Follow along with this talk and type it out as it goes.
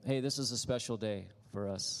Hey, this is a special day for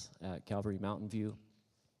us at Calvary Mountain View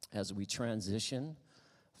as we transition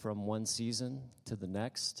from one season to the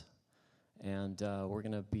next. And we're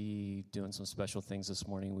going to be doing some special things this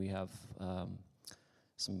morning. We have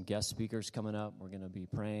some guest speakers coming up. We're going to be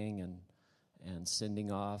praying and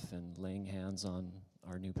sending off and laying hands on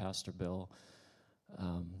our new pastor, Bill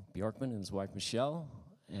Bjorkman, and his wife, Michelle,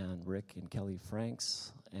 and Rick and Kelly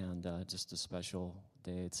Franks, and just a special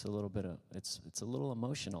day. It's a little bit of it's a little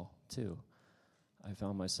emotional too. I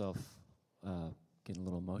found myself getting a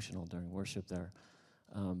little emotional during worship there,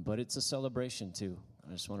 but it's a celebration too.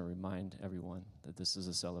 I just want to remind everyone that this is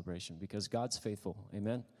a celebration because God's faithful.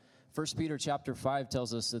 Amen. 1 Peter chapter 5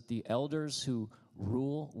 tells us that the elders who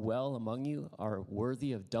rule well among you are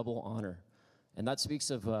worthy of double honor, and that speaks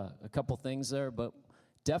of a couple things there, but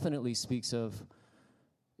definitely speaks of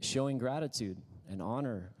showing gratitude and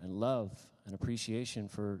honor and love and appreciation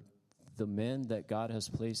for the men that God has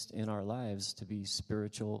placed in our lives to be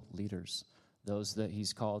spiritual leaders, those that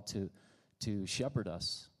he's called to shepherd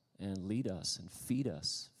us and lead us and feed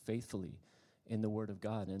us faithfully in the Word of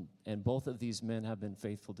God. And both of these men have been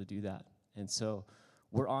faithful to do that. And so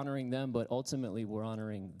we're honoring them, but ultimately we're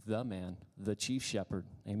honoring the man, the chief shepherd,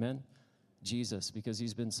 amen, Jesus, because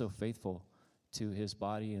he's been so faithful to his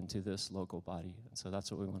body and to this local body. And so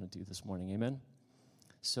that's what we want to do this morning, amen.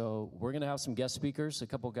 So we're going to have some guest speakers, a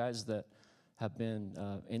couple guys that have been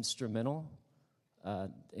instrumental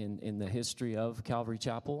in the history of Calvary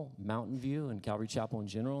Chapel, Mountain View, and Calvary Chapel in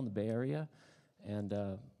general in the Bay Area. And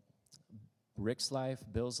Rick's life,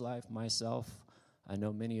 Bill's life, myself, I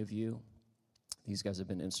know many of you. These guys have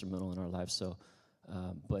been instrumental in our lives, so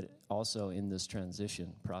but also in this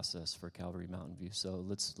transition process for Calvary Mountain View. So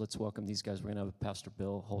let's welcome these guys. We're going to have Pastor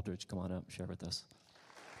Bill Holdridge come on up and share with us.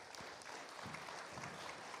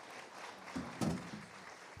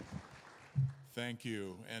 Thank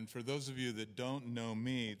you. And for those of you that don't know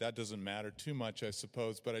me, that doesn't matter too much, I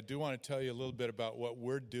suppose, but I do want to tell you a little bit about what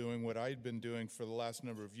we're doing, what I've been doing for the last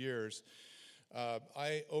number of years.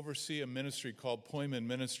 I oversee a ministry called Poyman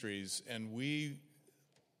Ministries, and we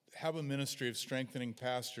have a ministry of strengthening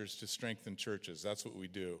pastors to strengthen churches. That's what we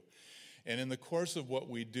do. And in the course of what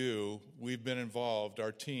we do, we've been involved,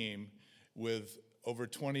 our team, with over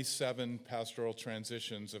 27 pastoral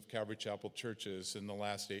transitions of Calvary Chapel churches in the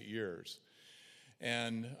last 8 years.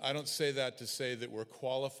 And I don't say that to say that we're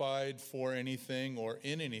qualified for anything or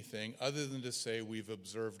in anything, other than to say we've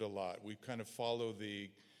observed a lot. We kind of follow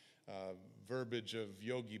the verbiage of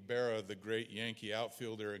Yogi Berra, the great Yankee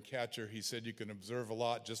outfielder and catcher. He said you can observe a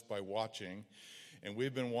lot just by watching. And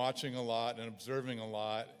we've been watching a lot and observing a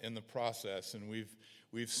lot in the process, and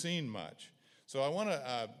we've seen much. So I want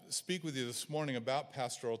to speak with you this morning about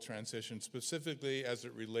pastoral transition, specifically as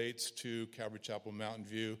it relates to Calvary Chapel Mountain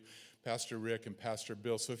View, Pastor Rick and Pastor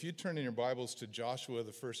Bill. So if you turn in your Bibles to Joshua,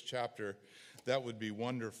 the first chapter, that would be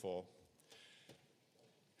wonderful.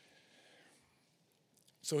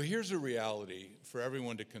 So here's a reality for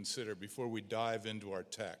everyone to consider before we dive into our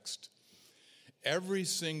text. Every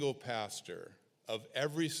single pastor of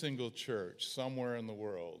every single church somewhere in the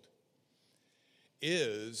world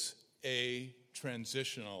is a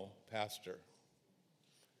transitional pastor,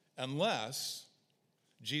 unless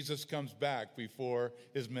Jesus comes back before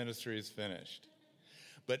his ministry is finished.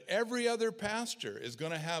 But every other pastor is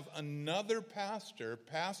going to have another pastor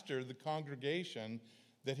pastor the congregation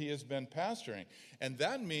that he has been pastoring. And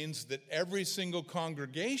that means that every single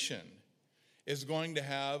congregation is going to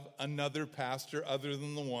have another pastor other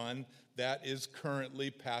than the one that is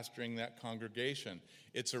currently pastoring that congregation.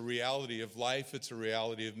 It's a reality of life. It's a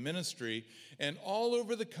reality of ministry. And all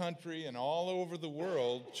over the country and all over the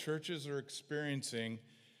world, churches are experiencing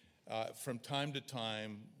from time to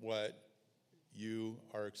time what you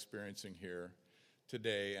are experiencing here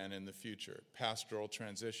today and in the future, pastoral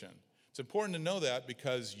transition. It's important to know that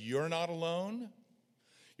because you're not alone.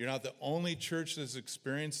 You're not the only church that's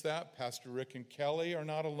experienced that. Pastor Rick and Kelly are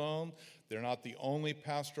not alone. They're not the only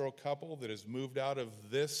pastoral couple that has moved out of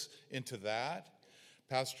this into that.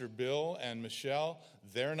 Pastor Bill and Michelle,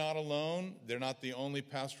 they're not alone. They're not the only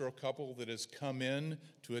pastoral couple that has come in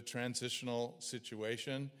to a transitional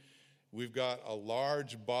situation. We've got a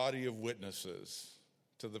large body of witnesses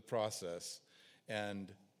to the process,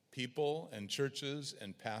 and people and churches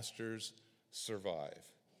and pastors survive.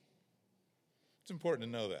 It's important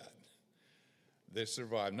to know that. They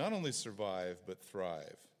survive, not only survive, but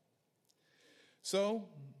thrive. So,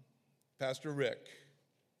 Pastor Rick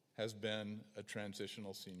has been a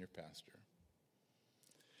transitional senior pastor.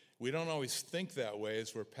 We don't always think that way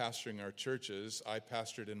as we're pastoring our churches. I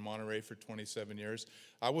pastored in Monterey for 27 years.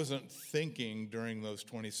 I wasn't thinking during those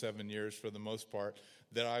 27 years, for the most part,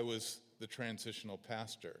 that I was the transitional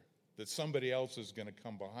pastor, that somebody else is going to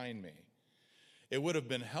come behind me. It would have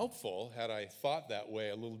been helpful had I thought that way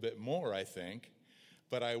a little bit more, I think,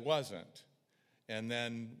 but I wasn't. And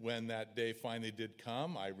then when that day finally did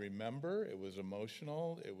come, I remember it was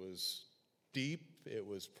emotional, it was deep, it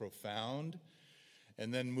was profound.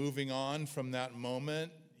 And then moving on from that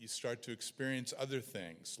moment, you start to experience other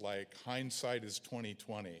things, like hindsight is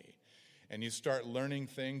 2020. And you start learning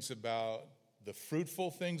things about the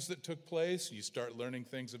fruitful things that took place. You start learning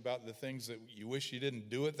things about the things that you wish you didn't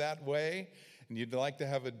do it that way, and you'd like to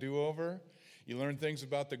have a do-over. You learn things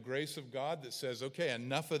about the grace of God that says, okay,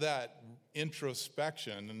 enough of that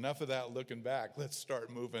introspection, enough of that looking back. Let's start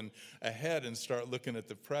moving ahead and start looking at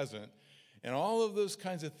the present. And all of those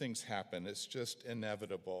kinds of things happen. It's just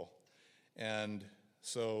inevitable. And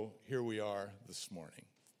so here we are this morning.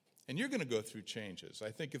 And you're going to go through changes.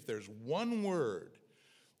 I think if there's one word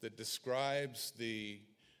that describes the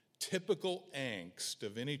typical angst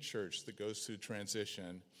of any church that goes through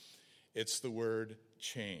transition, it's the word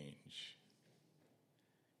change.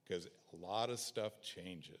 Because a lot of stuff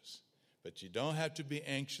changes. But you don't have to be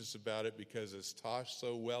anxious about it because, as Tosh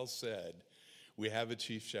so well said, we have a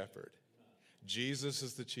chief shepherd. Jesus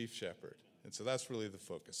is the chief shepherd. And so that's really the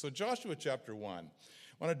focus. So Joshua chapter 1,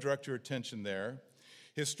 I want to direct your attention there.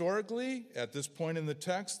 Historically, at this point in the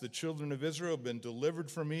text, the children of Israel have been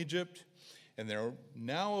delivered from Egypt, and they're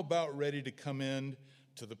now about ready to come in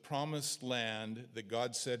to the promised land that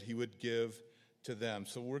God said he would give to them.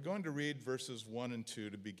 So we're going to read verses 1 and 2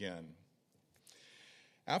 to begin.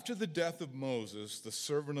 After the death of Moses, the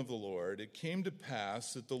servant of the Lord, it came to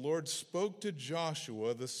pass that the Lord spoke to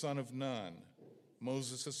Joshua, the son of Nun,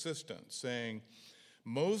 Moses' assistant, saying,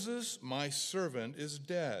 Moses, my servant, is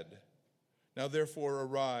dead. Now therefore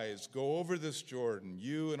arise, go over this Jordan,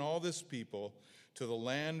 you and all this people, to the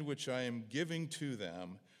land which I am giving to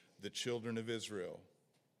them, the children of Israel.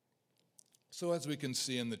 So as we can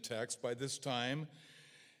see in the text, by this time,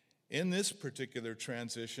 in this particular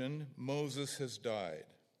transition, Moses has died.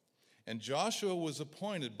 And Joshua was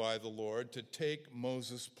appointed by the Lord to take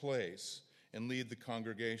Moses' place and lead the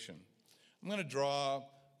congregation. I'm going to draw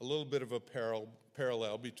a little bit of a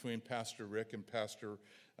parallel between Pastor Rick and Pastor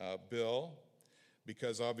Bill,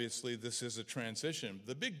 because obviously this is a transition.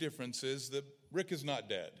 The big difference is that Rick is not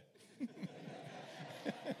dead.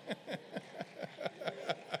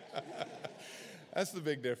 That's the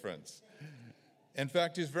big difference. In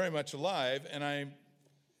fact, he's very much alive, and I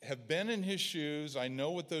have been in his shoes. I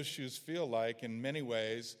know what those shoes feel like in many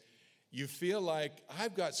ways. You feel like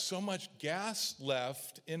I've got so much gas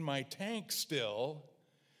left in my tank still,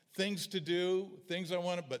 things to do, things I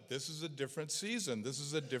want to, but this is a different season. This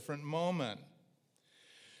is a different moment.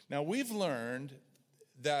 Now, we've learned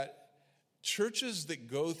that churches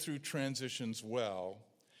that go through transitions well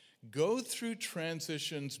go through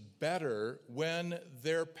transitions better when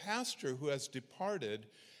their pastor who has departed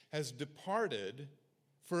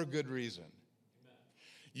for a good reason. Amen.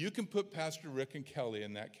 You can put Pastor Rick and Kelly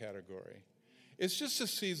in that category. It's just a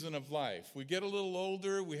season of life. We get a little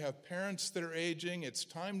older. We have parents that are aging. It's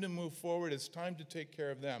time to move forward. It's time to take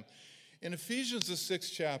care of them. In Ephesians, the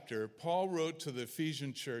 6th chapter, Paul wrote to the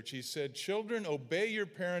Ephesian church, he said, Children, obey your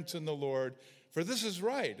parents in the Lord, for this is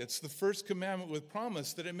right. It's the first commandment with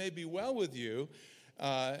promise, that it may be well with you,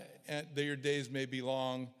 and that your days may be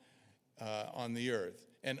long on the earth.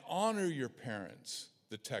 And honor your parents,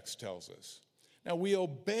 the text tells us. Now, we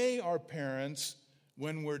obey our parents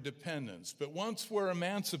when we're dependents, but once we're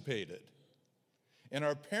emancipated, and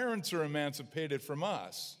our parents are emancipated from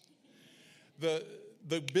us,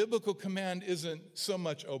 the biblical command isn't so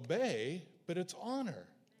much obey, but it's honor.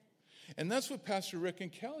 And that's what Pastor Rick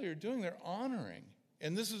and Kelly are doing. They're honoring.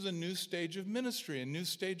 And this is a new stage of ministry, a new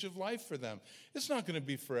stage of life for them. It's not going to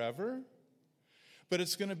be forever, but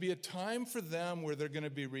it's going to be a time for them where they're going to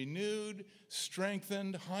be renewed,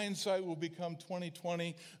 strengthened. Hindsight will become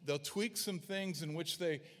 2020. They'll tweak some things in which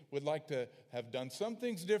they would like to have done some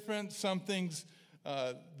things different, some things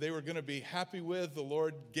they were going to be happy with. The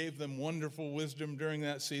Lord gave them wonderful wisdom during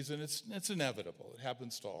that season. It's inevitable. It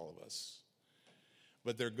happens to all of us.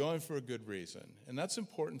 But they're going for a good reason. And that's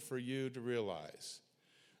important for you to realize.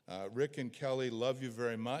 Rick and Kelly love you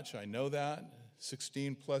very much. I know that.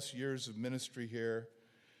 16 plus years of ministry here.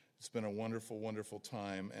 It's been a wonderful, wonderful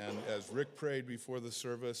time. And as Rick prayed before the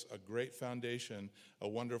service, a great foundation, a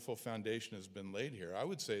wonderful foundation has been laid here. I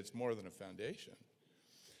would say it's more than a foundation.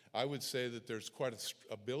 I would say that there's quite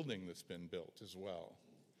a building that's been built as well,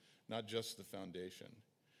 not just the foundation.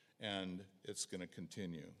 And it's going to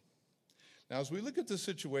continue. Now, as we look at the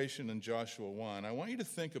situation in Joshua 1, I want you to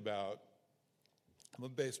think about I'm a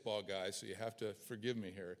baseball guy, so you have to forgive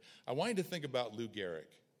me here. I want you to think about Lou Gehrig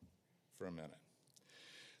for a minute.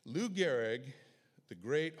 Lou Gehrig, the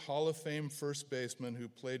great Hall of Fame first baseman who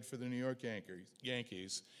played for the New York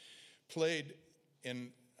Yankees, played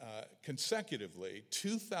in consecutively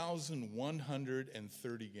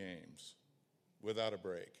 2,130 games without a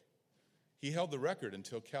break. He held the record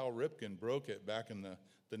until Cal Ripken broke it back in the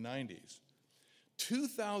 90s.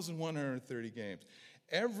 2,130 games.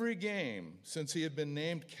 Every game since he had been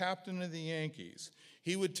named captain of the Yankees,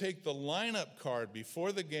 he would take the lineup card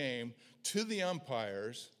before the game to the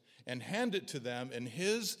umpires and hand it to them, and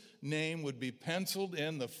his name would be penciled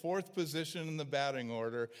in the fourth position in the batting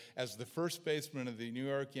order as the first baseman of the New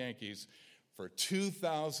York Yankees for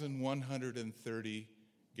 2,130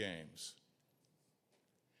 games.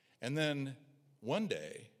 And then one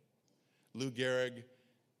day, Lou Gehrig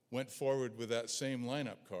went forward with that same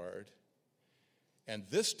lineup card, and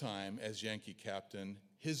this time, as Yankee captain,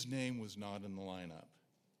 his name was not in the lineup.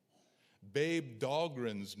 Babe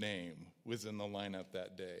Dahlgren's name was in the lineup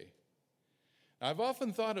that day. I've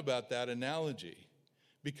often thought about that analogy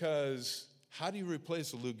because how do you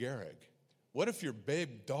replace a Lou Gehrig? What if you're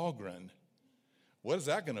Babe Dahlgren? What is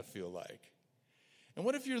that going to feel like? And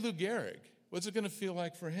what if you're Lou Gehrig? What's it going to feel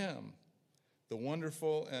like for him? The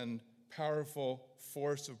wonderful and powerful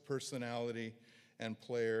force of personality and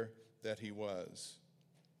player that he was.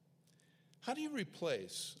 How do you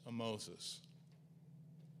replace a Moses?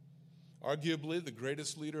 Arguably the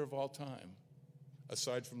greatest leader of all time,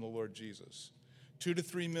 aside from the Lord Jesus. 2 to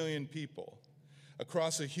 3 million people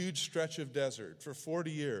across a huge stretch of desert for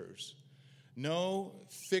 40 years. No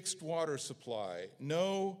fixed water supply,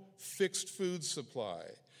 no fixed food supply.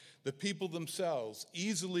 The people themselves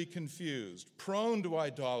easily confused, prone to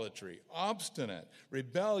idolatry, obstinate,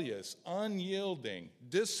 rebellious, unyielding,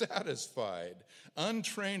 dissatisfied,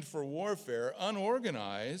 untrained for warfare,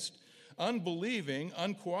 unorganized, unbelieving,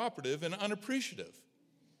 uncooperative, and unappreciative.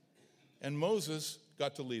 And Moses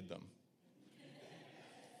got to lead them.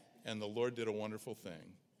 And the Lord did a wonderful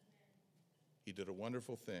thing. He did a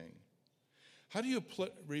wonderful thing. How do you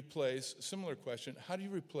replace, similar question, how do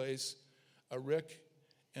you replace a Rick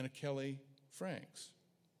and a Kelly Franks?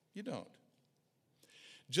 You don't.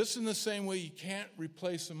 Just in the same way you can't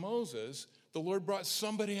replace a Moses, the Lord brought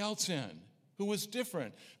somebody else in who was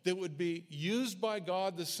different, that would be used by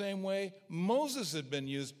God the same way Moses had been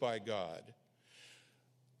used by God.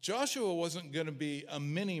 Joshua wasn't going to be a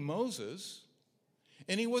mini Moses,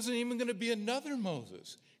 and he wasn't even going to be another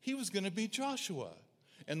Moses. He was going to be Joshua.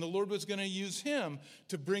 And the Lord was going to use him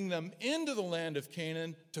to bring them into the land of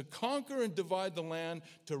Canaan, to conquer and divide the land,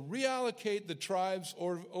 to reallocate the tribes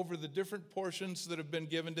over the different portions that have been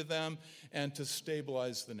given to them, and to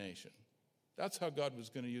stabilize the nation. That's how God was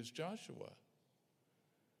going to use Joshua.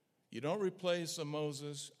 You don't replace a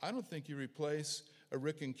Moses. I don't think you replace a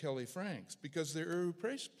Rick and Kelly Franks because they're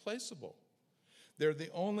irreplaceable. They're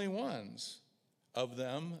the only ones of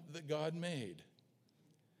them that God made.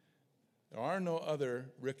 There are no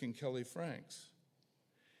other Rick and Kelly Franks.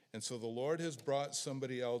 And so the Lord has brought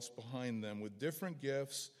somebody else behind them with different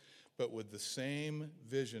gifts, but with the same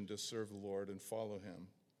vision to serve the Lord and follow him.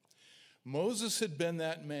 Moses had been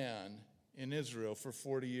that man in Israel for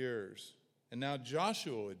 40 years, and now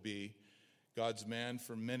Joshua would be God's man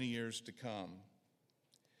for many years to come.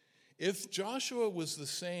 If Joshua was the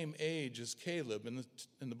same age as Caleb, and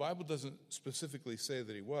the Bible doesn't specifically say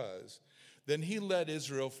that he was, then he led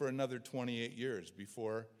Israel for another 28 years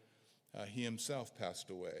before he himself passed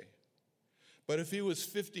away. But if he was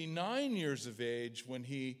 59 years of age when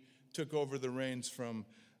he took over the reins from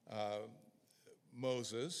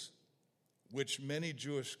Moses, which many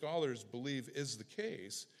Jewish scholars believe is the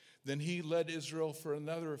case, then he led Israel for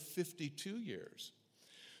another 52 years.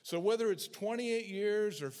 So whether it's 28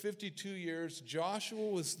 years or 52 years, Joshua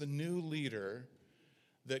was the new leader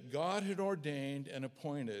that God had ordained and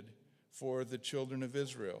appointed for the children of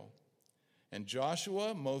Israel. And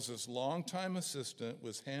Joshua, Moses' longtime assistant,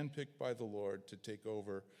 was handpicked by the Lord to take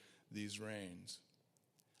over these reins.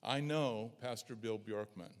 I know Pastor Bill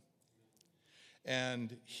Bjorkman,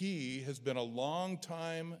 and he has been a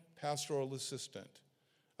longtime pastoral assistant,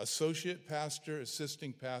 associate pastor,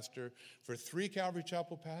 assisting pastor for 3 Calvary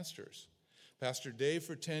Chapel pastors. Pastor Dave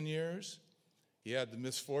for 10 years. He had the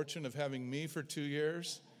misfortune of having me for 2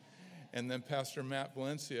 years. And then Pastor Matt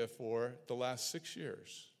Valencia for the last 6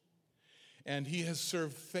 years. And he has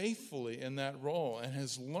served faithfully in that role and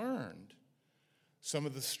has learned some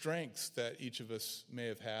of the strengths that each of us may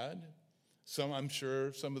have had. I'm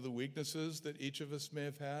sure, some of the weaknesses that each of us may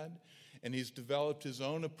have had. And he's developed his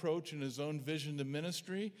own approach and his own vision to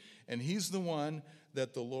ministry. And he's the one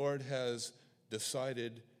that the Lord has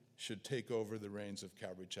decided should take over the reins of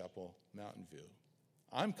Calvary Chapel Mountain View.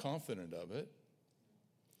 I'm confident of it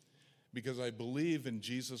because I believe in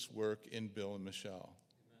Jesus' work in Bill and Michelle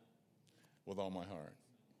with all my heart.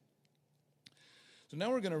 So now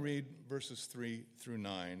we're going to read verses 3 through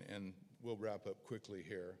 9, and we'll wrap up quickly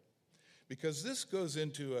here, because this goes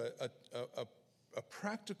into a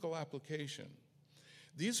practical application.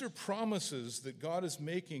 These are promises that God is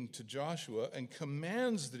making to Joshua and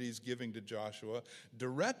commands that he's giving to Joshua,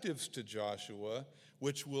 directives to Joshua,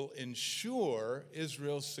 which will ensure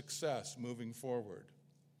Israel's success moving forward.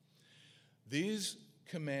 These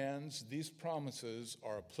commands, these promises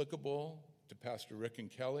are applicable to Pastor Rick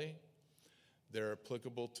and Kelly. They're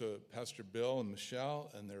applicable to Pastor Bill and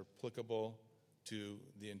Michelle, and they're applicable to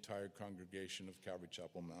the entire congregation of Calvary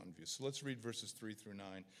Chapel Mountain View. So let's read verses 3 through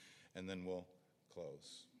 9, and then we'll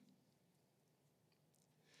close.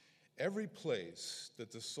 Every place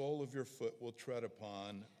that the sole of your foot will tread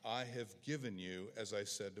upon, I have given you, as I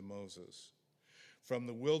said to Moses. From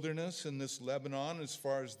the wilderness in this Lebanon, as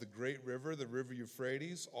far as the great river, the river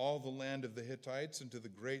Euphrates, all the land of the Hittites, and to the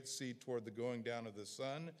great sea toward the going down of the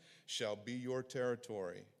sun, shall be your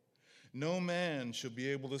territory. No man shall be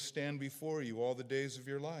able to stand before you all the days of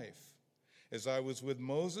your life. As I was with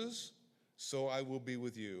Moses, so I will be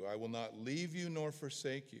with you. I will not leave you nor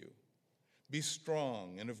forsake you. Be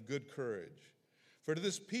strong and of good courage. For to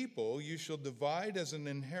this people you shall divide as an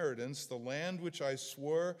inheritance the land which I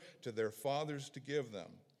swore to their fathers to give them.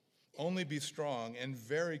 Only be strong and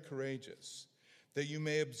very courageous, that you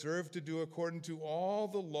may observe to do according to all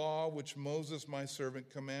the law which Moses my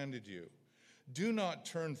servant commanded you. Do not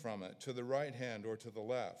turn from it to the right hand or to the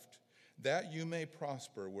left, that you may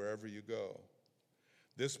prosper wherever you go.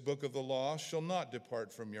 This book of the law shall not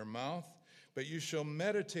depart from your mouth, but you shall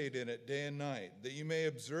meditate in it day and night, that you may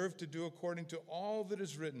observe to do according to all that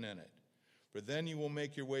is written in it. For then you will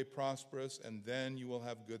make your way prosperous, and then you will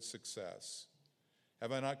have good success.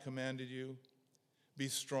 Have I not commanded you? Be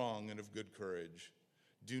strong and of good courage.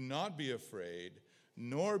 Do not be afraid,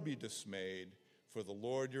 nor be dismayed, for the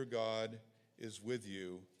Lord your God is with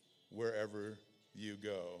you wherever you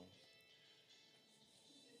go.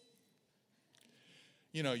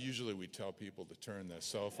 You know, usually we tell people to turn their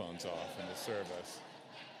cell phones off in the service.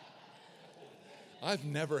 I've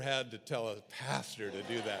never had to tell a pastor to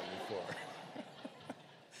do that before.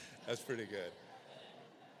 That's pretty good.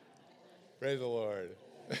 Praise the Lord.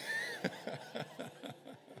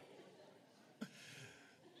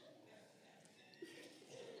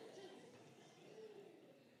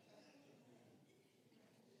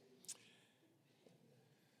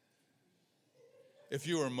 If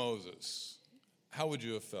you were Moses, how would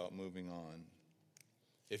you have felt moving on?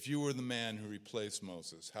 If you were the man who replaced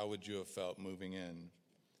Moses, how would you have felt moving in?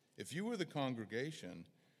 If you were the congregation,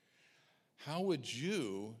 how would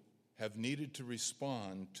you have needed to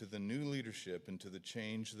respond to the new leadership and to the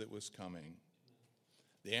change that was coming?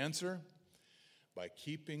 The answer? By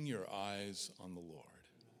keeping your eyes on the Lord.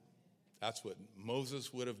 That's what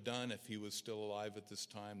Moses would have done if he was still alive at this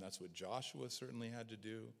time. That's what Joshua certainly had to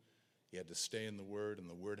do. He had to stay in the Word, and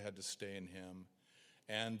the Word had to stay in him.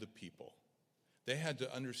 And the people. They had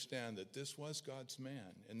to understand that this was God's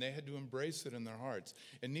man, and they had to embrace it in their hearts.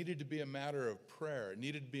 It needed to be a matter of prayer. It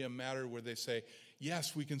needed to be a matter where they say,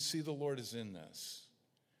 yes, we can see the Lord is in this.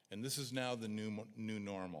 And this is now the new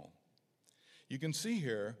normal. You can see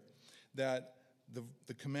here that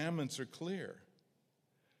the commandments are clear.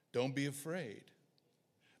 Don't be afraid.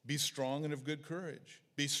 Be strong and of good courage.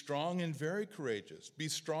 Be strong and very courageous. Be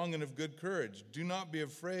strong and of good courage. Do not be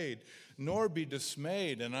afraid, nor be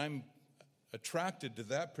dismayed. And I'm attracted to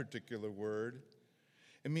that particular word.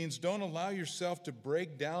 It means don't allow yourself to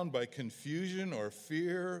break down by confusion or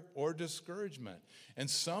fear or discouragement. And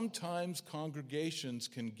sometimes congregations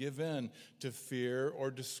can give in to fear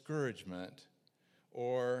or discouragement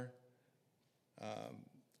or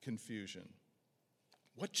confusion.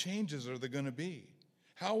 What changes are there going to be?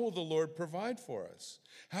 How will the Lord provide for us?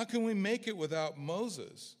 How can we make it without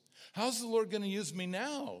Moses? How's the Lord going to use me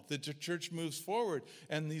now that the church moves forward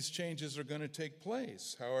and these changes are going to take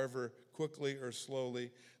place, however quickly or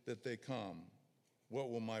slowly that they come?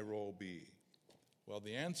 What will my role be? Well,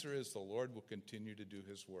 the answer is the Lord will continue to do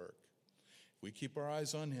his work. If we keep our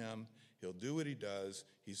eyes on him, he'll do what he does.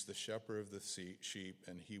 He's the shepherd of the sheep,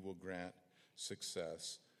 and he will grant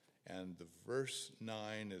success. And the verse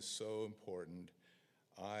 9 is so important.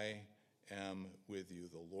 I am with you.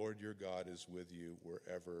 The Lord your God is with you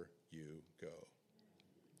wherever you go.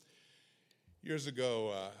 Years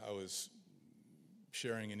ago, I was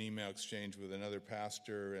sharing an email exchange with another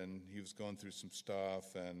pastor, and he was going through some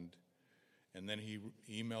stuff, and And then he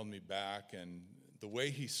emailed me back, and the way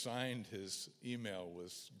he signed his email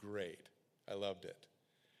was great. I loved it.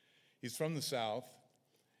 He's from the South,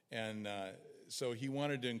 and so he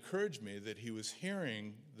wanted to encourage me that he was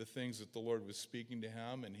hearing the things that the Lord was speaking to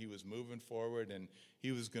him, and he was moving forward, and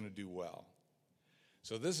he was going to do well.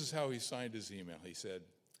 So this is how he signed his email. He said,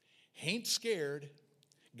 "Ain't scared,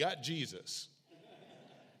 got Jesus."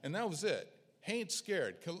 And that was it. Ain't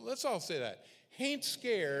scared. Let's all say that. Ain't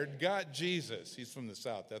scared, got Jesus. He's from the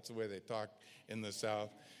South. That's the way they talk in the South.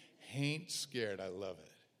 Ain't scared. I love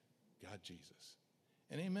it. Got Jesus.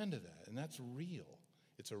 And amen to that. And that's real.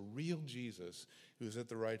 It's a real Jesus who is at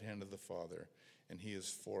the right hand of the Father. And he is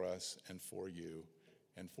for us and for you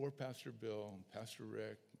and for Pastor Bill, and Pastor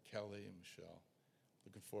Rick, and Kelly, and Michelle.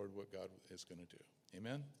 Looking forward to what God is going to do.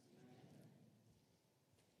 Amen?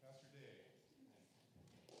 Pastor Dave.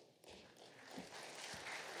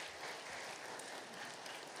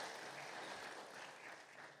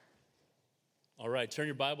 All right, turn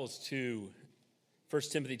your Bibles to 1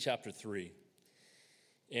 Timothy chapter 3.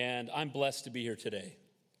 And I'm blessed to be here today.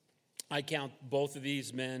 I count both of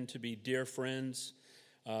these men to be dear friends,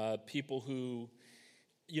 people who,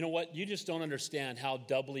 you know what, you just don't understand how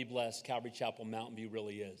doubly blessed Calvary Chapel Mountain View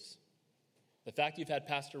really is. The fact you've had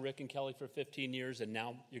Pastor Rick and Kelly for 15 years and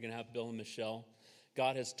now you're going to have Bill and Michelle,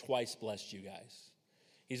 God has twice blessed you guys.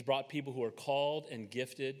 He's brought people who are called and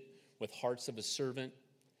gifted with hearts of a servant,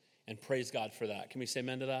 and praise God for that. Can we say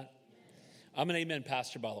amen to that? I'm an amen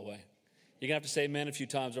pastor, by the way. You're going to have to say amen a few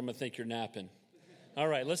times or I'm going to think you're napping. All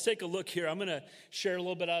right, let's take a look here. I'm going to share a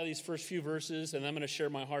little bit out of these first few verses, and I'm going to share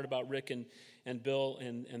my heart about Rick and Bill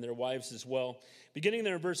and their wives as well. Beginning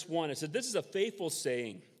there in verse 1, it said, "This is a faithful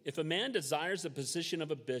saying. If a man desires the position of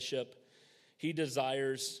a bishop, he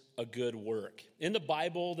desires a good work." In the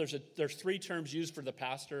Bible, there's three terms used for the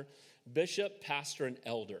pastor: bishop, pastor, and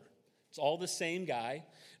elder. It's all the same guy.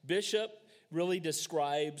 Bishop really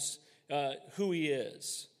describes who he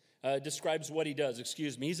is. Describes what he does,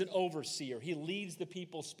 He's an overseer. He leads the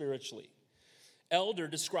people spiritually. Elder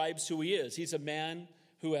describes who he is. He's a man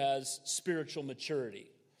who has spiritual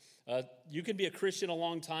maturity. You can be a Christian a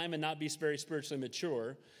long time and not be very spiritually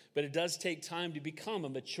mature, but it does take time to become a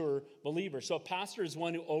mature believer. So a pastor is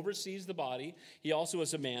one who oversees the body. He also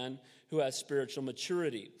is a man who has spiritual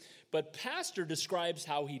maturity. But pastor describes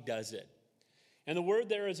how he does it. And the word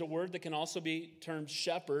there is a word that can also be termed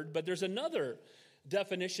shepherd, but there's another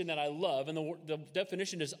definition that I love, and the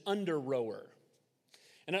definition is under-rower.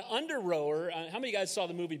 And an under-rower, how many of you guys saw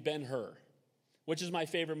the movie Ben-Hur, which is my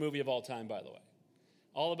favorite movie of all time, by the way?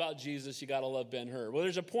 All about Jesus, you got to love Ben-Hur. Well,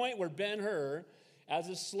 there's a point where Ben-Hur, as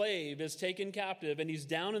a slave, is taken captive, and he's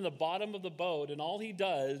down in the bottom of the boat, and all he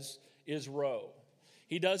does is row.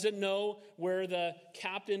 He doesn't know where the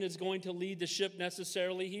captain is going to lead the ship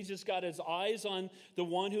necessarily. He's just got his eyes on the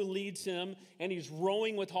one who leads him, and he's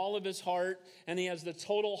rowing with all of his heart, and he has the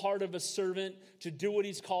total heart of a servant to do what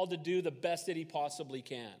he's called to do the best that he possibly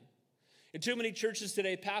can. In too many churches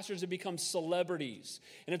today, pastors have become celebrities,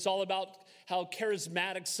 and it's all about how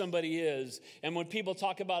charismatic somebody is. And when people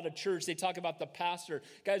talk about a church, they talk about the pastor.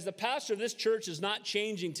 Guys, the pastor of this church is not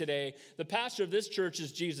changing today. The pastor of this church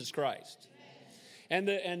is Jesus Christ.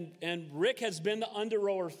 And Rick has been the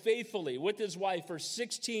under-rower faithfully with his wife for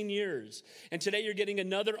 16 years. And today you're getting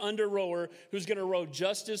another under-rower who's going to row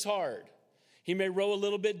just as hard. He may row a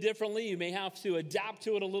little bit differently. You may have to adapt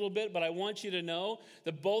to it a little bit. But I want you to know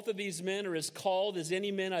that both of these men are as called as any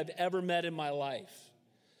men I've ever met in my life.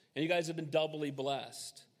 And you guys have been doubly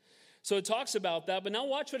blessed. So it talks about that. But now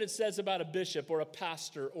watch what it says about a bishop or a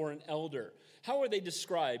pastor or an elder. How are they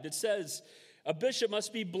described? It says, a bishop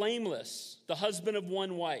must be blameless, the husband of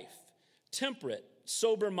one wife, temperate,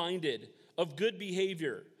 sober-minded, of good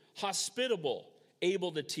behavior, hospitable,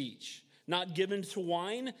 able to teach, not given to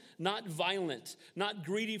wine, not violent, not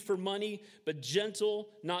greedy for money, but gentle,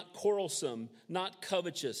 not quarrelsome, not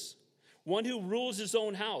covetous. One who rules his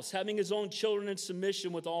own house, having his own children in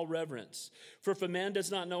submission with all reverence. For if a man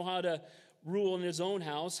does not know how to rule in his own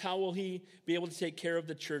house, how will he be able to take care of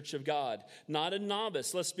the church of God? Not a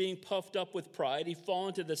novice, lest being puffed up with pride, he fall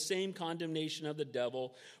into the same condemnation of the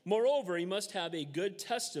devil. Moreover, he must have a good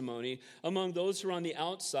testimony among those who are on the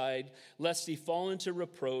outside, lest he fall into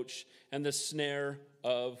reproach and the snare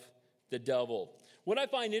of the devil. What I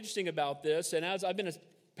find interesting about this, and as I've been a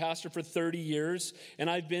pastor for 30 years, and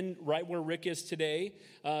I've been right where Rick is today.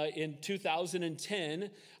 In 2010,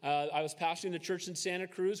 I was pastoring the church in Santa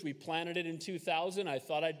Cruz. We planted it in 2000. I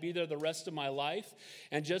thought I'd be there the rest of my life.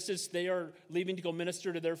 And just as they are leaving to go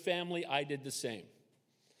minister to their family, I did the same.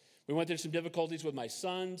 We went through some difficulties with my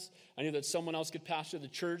sons. I knew that someone else could pastor the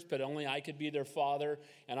church, but only I could be their father.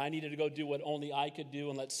 And I needed to go do what only I could do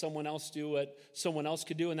and let someone else do what someone else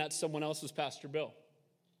could do. And that someone else was Pastor Bill.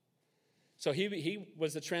 So he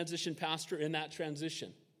was the transition pastor in that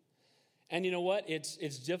transition. And you know what? It's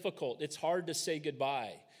difficult. It's hard to say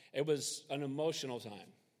goodbye. It was an emotional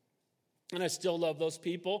time. And I still love those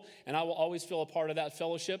people, and I will always feel a part of that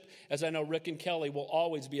fellowship, as I know Rick and Kelly will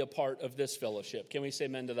always be a part of this fellowship. Can we say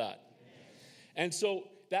amen to that? Amen. And so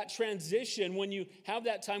that transition, when you have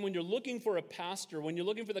that time, when you're looking for a pastor, when you're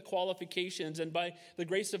looking for the qualifications, and by the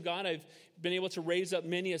grace of God, I've been able to raise up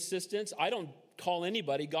many assistants. I don't call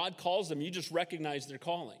anybody. God calls them. You just recognize their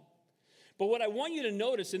calling. But what I want you to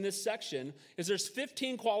notice in this section is there's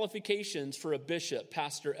 15 qualifications for a bishop,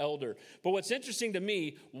 pastor, elder. But what's interesting to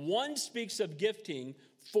me, 1 speaks of gifting,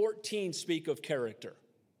 14 speak of character.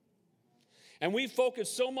 And we focus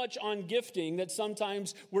so much on gifting that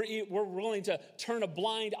sometimes we're willing to turn a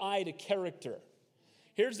blind eye to character.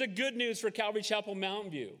 Here's the good news for Calvary Chapel Mountain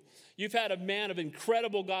View. You've had a man of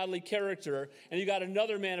incredible godly character, and you got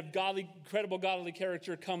another man of incredible godly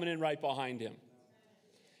character coming in right behind him.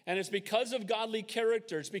 And it's because of godly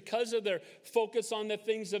character, it's because of their focus on the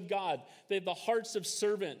things of God, they have the hearts of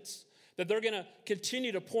servants, that they're going to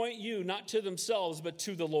continue to point you not to themselves, but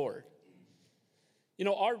to the Lord. You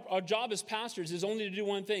know, our job as pastors is only to do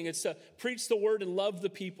one thing. It's to preach the word and love the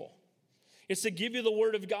people. It's to give you the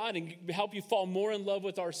word of God and help you fall more in love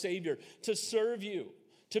with our Savior, to serve you,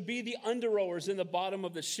 to be the under-rowers in the bottom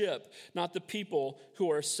of the ship, not the people who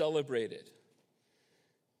are celebrated.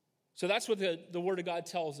 So that's what the Word of God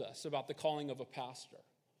tells us about the calling of a pastor.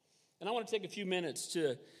 And I want to take a few minutes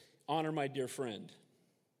to honor my dear friend.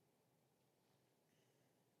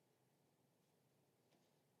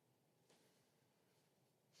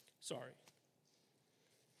 Sorry.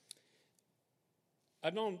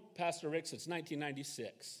 I've known Pastor Rick since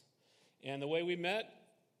 1996. And the way we met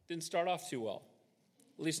didn't start off too well.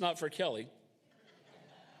 At least not for Kelly.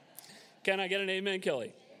 Can I get an amen,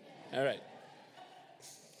 Kelly? All right.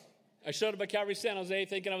 I showed up at Calvary San Jose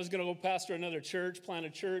thinking I was going to go pastor another church, plant a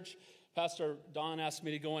church. Pastor Don asked me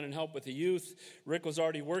to go in and help with the youth. Rick was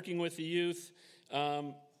already working with the youth.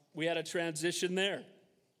 We had a transition there.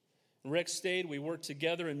 Rick stayed. We worked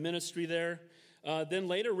together in ministry there. Then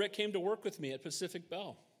later, Rick came to work with me at Pacific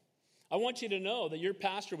Bell. I want you to know that your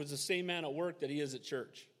pastor was the same man at work that he is at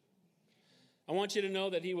church. I want you to know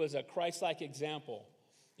that he was a Christ-like example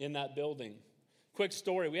in that building. Quick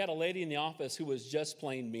story. We had a lady in the office who was just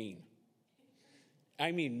plain mean.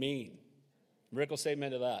 I mean mean. Rick will say amen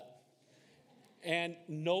to that. And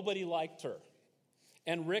nobody liked her.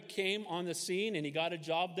 And Rick came on the scene, and he got a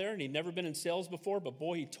job there, and he'd never been in sales before, but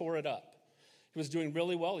boy, he tore it up. He was doing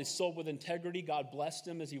really well. He sold with integrity. God blessed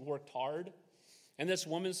him as he worked hard. And this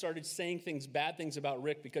woman started saying bad things about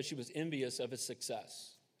Rick because she was envious of his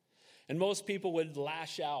success. And most people would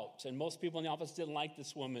lash out, and most people in the office didn't like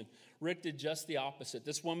this woman. Rick did just the opposite.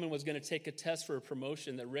 This woman was going to take a test for a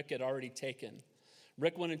promotion that Rick had already taken.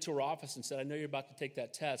 Rick went into her office and said, I know you're about to take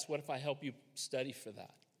that test. What if I help you study for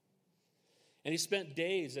that? And he spent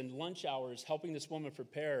days and lunch hours helping this woman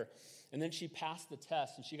prepare. And then she passed the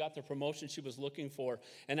test, and she got the promotion she was looking for.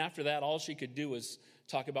 And after that, all she could do was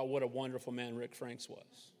talk about what a wonderful man Rick Franks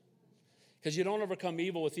was. Because you don't overcome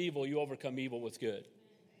evil with evil, you overcome evil with good.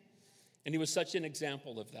 And he was such an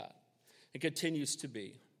example of that. It continues to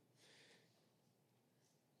be.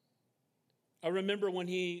 I remember when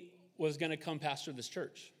he was going to come pastor this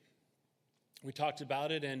church. We talked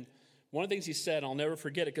about it, and one of the things he said, I'll never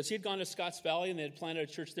forget it, because he had gone to Scotts Valley, and they had planted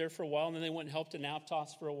a church there for a while, and then they went and helped in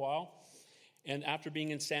Aptos for a while, and after being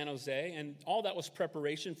in San Jose, and all that was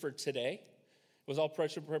preparation for today. It was all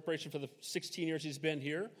preparation for the 16 years he's been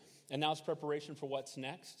here, and now it's preparation for what's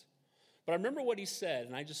next. But I remember what he said,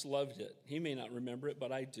 and I just loved it. He may not remember it,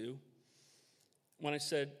 but I do. When I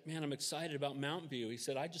said, man, I'm excited about Mountain View, he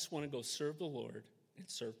said, I just want to go serve the Lord and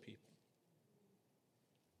serve people.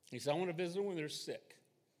 He said, I want to visit them when they're sick.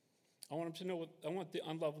 I want the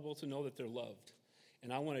unlovable to know that they're loved.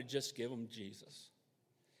 And I want to just give them Jesus.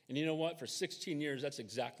 And you know what? For 16 years, that's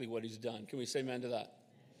exactly what he's done. Can we say amen to that?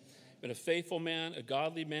 Been a faithful man, a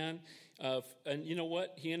godly man. And you know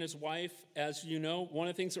what? He and his wife, as you know, one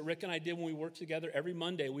of the things that Rick and I did when we worked together, every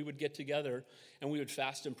Monday we would get together and we would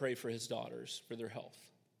fast and pray for his daughters, for their health.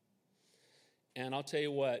 And I'll tell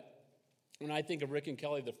you what, when I think of Rick and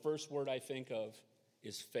Kelly, the first word I think of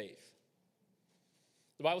is faith.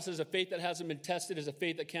 The Bible says a faith that hasn't been tested is a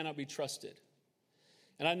faith that cannot be trusted.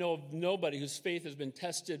 And I know of nobody whose faith has been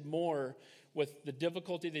tested more with the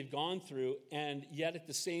difficulty they've gone through, and yet at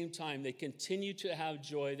the same time, they continue to have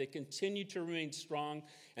joy. They continue to remain strong.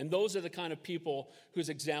 And those are the kind of people whose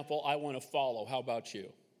example I want to follow. How about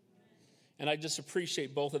you? And I just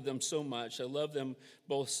appreciate both of them so much. I love them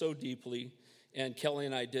both so deeply. And Kelly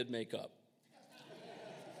and I did make up.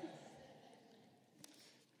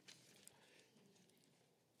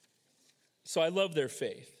 So I love their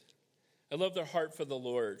faith. I love their heart for the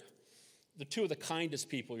Lord. They're two of the kindest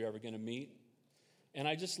people you're ever going to meet. And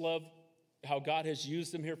I just love how God has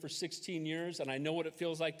used them here for 16 years, and I know what it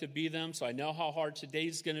feels like to be them, so I know how hard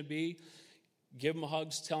today's going to be. Give them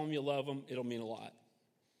hugs, tell them you love them. It'll mean a lot.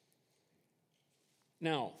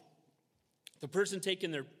 Now, the person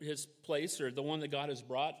taking his place, or the one that God has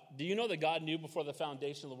brought, do you know that God knew before the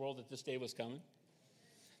foundation of the world that this day was coming?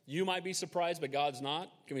 You might be surprised, but God's not.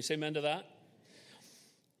 Can we say amen to that?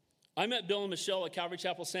 I met Bill and Michelle at Calvary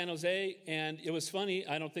Chapel, San Jose, and it was funny.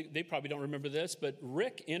 I don't think they probably don't remember this, but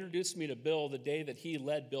Rick introduced me to Bill the day that he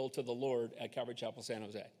led Bill to the Lord at Calvary Chapel, San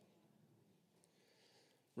Jose.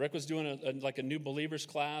 Rick was doing a new believers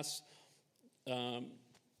class.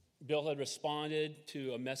 Bill had responded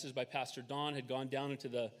to a message by Pastor Don, had gone down into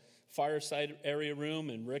the fireside area room,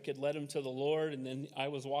 and Rick had led him to the Lord. And then I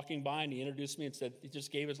was walking by, and he introduced me and said he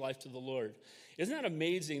just gave his life to the Lord. Isn't that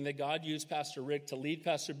amazing that God used Pastor Rick to lead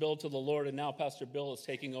Pastor Bill to the Lord, and now Pastor Bill is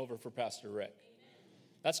taking over for Pastor Rick?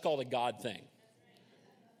 That's called a God thing.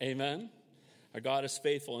 Amen? Our God is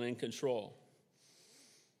faithful and in control.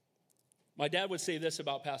 My dad would say this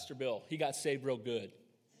about Pastor Bill. He got saved real good.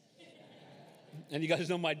 And you guys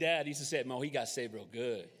know my dad, he used to say, "Mo, he got saved real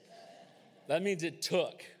good." That means it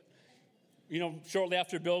took. Shortly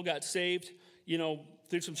after Bill got saved,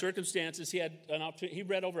 through some circumstances, he had an opportunity. He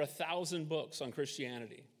read over 1,000 books on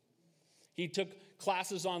Christianity. He took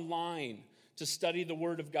classes online to study the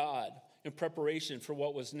Word of God in preparation for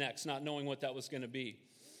what was next, not knowing what that was going to be.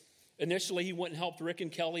 Initially, he went and helped Rick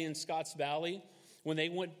and Kelly in Scotts Valley. When they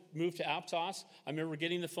moved to Aptos, I remember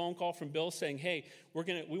getting the phone call from Bill saying, "Hey,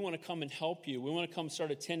 we want to come and help you. We want to come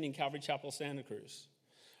start attending Calvary Chapel, Santa Cruz."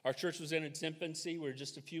 Our church was in its infancy. We were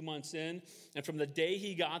just a few months in. And from the day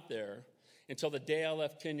he got there until the day I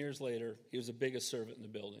left 10 years later, he was the biggest servant in the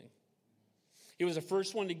building. He was the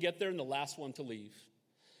first one to get there and the last one to leave.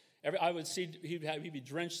 I would see he'd be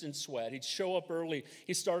drenched in sweat. He'd show up early.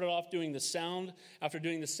 He started off doing the sound. After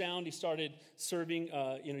doing the sound, he started serving.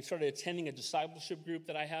 He started attending a discipleship group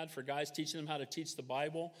that I had for guys, teaching them how to teach the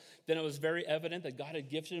Bible. Then it was very evident that God had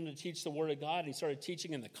gifted him to teach the Word of God. And he started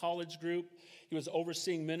teaching in the college group. He was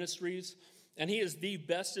overseeing ministries. And he is the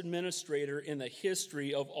best administrator in the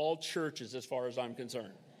history of all churches, as far as I'm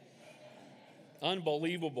concerned.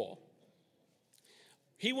 Unbelievable.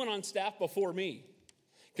 He went on staff before me,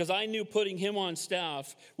 because I knew putting him on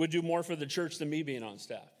staff would do more for the church than me being on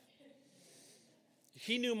staff.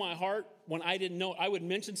 He knew my heart when I didn't know it. I would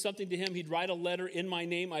mention something to him. He'd write a letter in my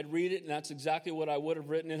name. I'd read it, and that's exactly what I would have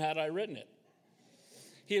written had I written it.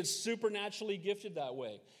 He is supernaturally gifted that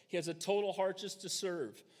way. He has a total heart just to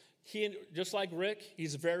serve. Just like Rick,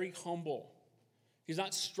 he's very humble. He's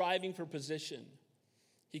not striving for position.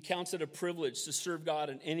 He counts it a privilege to serve God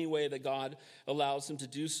in any way that God allows him to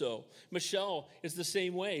do so. Michelle is the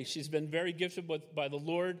same way. She's been very gifted by the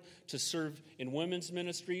Lord to serve in women's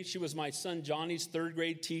ministry. She was my son Johnny's third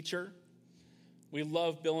grade teacher. We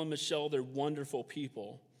love Bill and Michelle. They're wonderful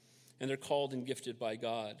people, and they're called and gifted by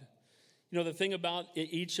God. The thing about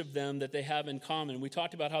each of them that they have in common, we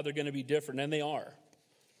talked about how they're going to be different, and they are.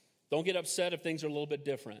 Don't get upset if things are a little bit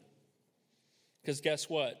different, because guess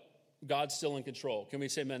what? God's still in control. Can we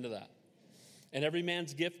say amen to that? And every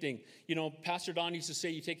man's gifting. Pastor Don used to say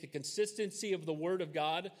you take the consistency of the Word of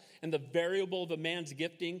God and the variable of a man's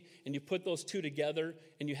gifting, and you put those two together,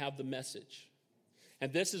 and you have the message.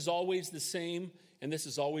 And this is always the same, and this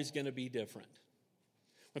is always going to be different.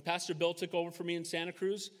 When Pastor Bill took over for me in Santa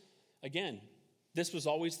Cruz, again, this was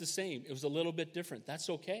always the same. It was a little bit different. That's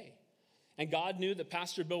okay. And God knew that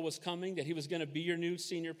Pastor Bill was coming, that he was going to be your new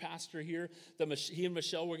senior pastor here, that he and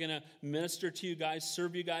Michelle were going to minister to you guys,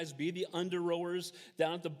 serve you guys, be the under-rowers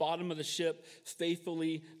down at the bottom of the ship,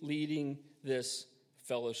 faithfully leading this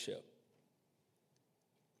fellowship.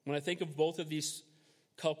 When I think of both of these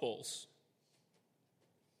couples,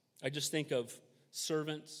 I just think of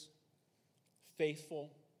servants,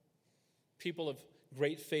 faithful, people of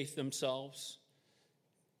great faith themselves,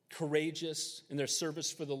 courageous in their service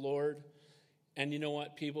for the Lord. And you know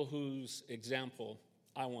what? People whose example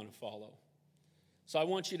I want to follow. So I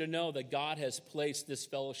want you to know that God has placed this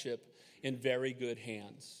fellowship in very good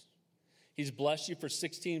hands. He's blessed you for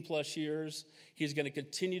 16 plus years. He's going to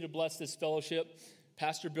continue to bless this fellowship.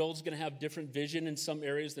 Pastor Bill's going to have different vision in some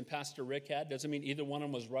areas than Pastor Rick had. Doesn't mean either one of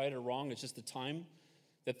them was right or wrong. It's just the time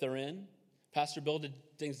that they're in. Pastor Bill did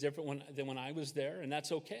things different than when I was there, and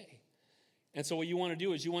that's okay. And so what you want to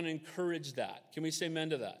do is you want to encourage that. Can we say amen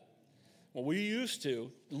to that? Well, we used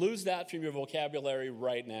to. Lose that from your vocabulary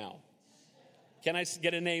right now. Can I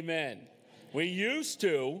get an amen? We used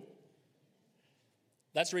to.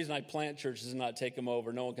 That's the reason I plant churches and not take them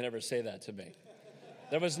over. No one can ever say that to me.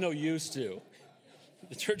 There was no used to.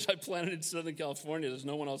 The church I planted in Southern California, there's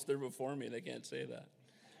no one else there before me. They can't say that.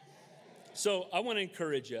 So I want to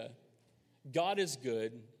encourage you. God is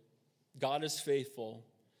good. God is faithful.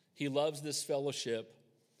 He loves this fellowship.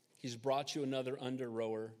 He's brought you another under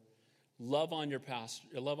rower. Love on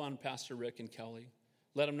Pastor Rick and Kelly.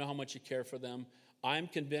 Let them know how much you care for them. I'm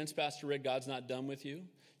convinced, Pastor Rick, God's not done with you.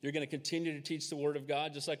 You're going to continue to teach the Word of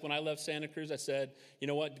God. Just like when I left Santa Cruz, I said, you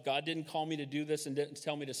know what? God didn't call me to do this and didn't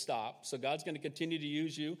tell me to stop. So God's going to continue to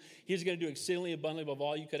use you. He's going to do exceedingly abundantly above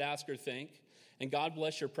all you could ask or think. And God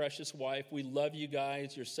bless your precious wife. We love you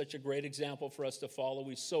guys. You're such a great example for us to follow.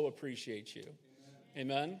 We so appreciate you.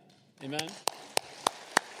 Amen? Amen?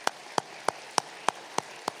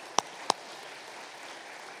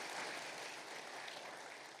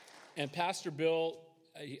 And Pastor Bill,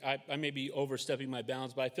 I may be overstepping my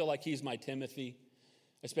bounds, but I feel like he's my Timothy.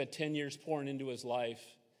 I spent 10 years pouring into his life.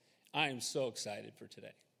 I am so excited for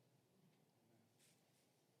today.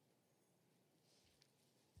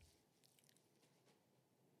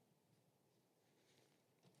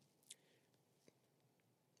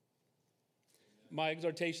 My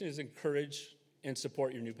exhortation is encourage and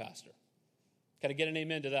support your new pastor. Can I get an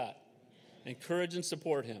amen to that? Encourage and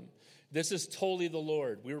support him. This is totally the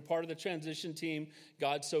Lord. We were part of the transition team.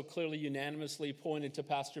 God so clearly unanimously pointed to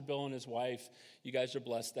Pastor Bill and his wife. You guys are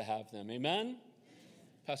blessed to have them. Amen?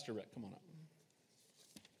 Pastor Rick, come on up.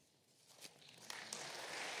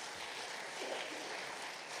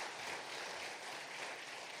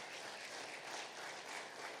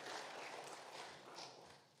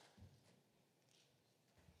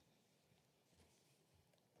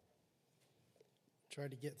 Try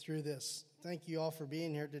to get through this. Thank you all for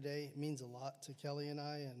being here today. It means a lot to Kelly and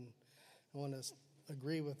I want to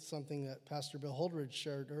agree with something that Pastor Bill Holdridge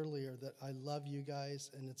shared earlier, that I love you guys,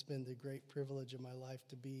 and it's been the great privilege of my life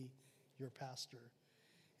to be your pastor.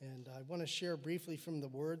 And I want to share briefly from the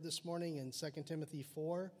Word this morning in 2 Timothy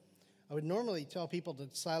 4. I would normally tell people to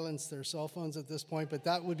silence their cell phones at this point, but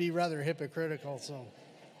that would be rather hypocritical, so.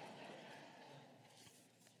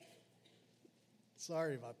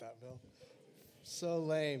 Sorry about that, Bill. So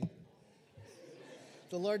lame.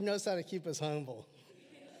 The Lord knows how to keep us humble.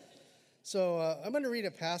 So I'm going to read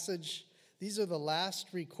a passage. These are the last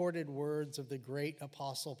recorded words of the great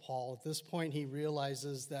Apostle Paul. At this point, he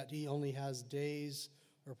realizes that he only has days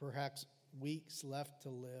or perhaps weeks left to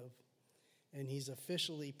live. And he's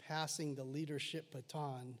officially passing the leadership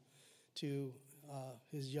baton to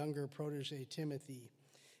his younger protege, Timothy.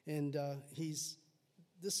 And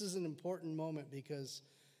this is an important moment because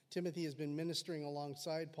Timothy has been ministering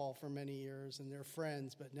alongside Paul for many years, and they're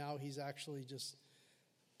friends, but now he's actually just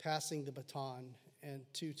passing the baton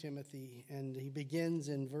to Timothy. And he begins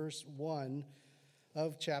in verse 1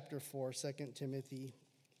 of chapter 4, 2 Timothy,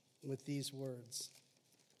 with these words.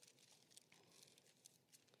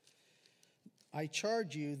 I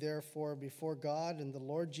charge you, therefore, before God and the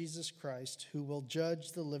Lord Jesus Christ, who will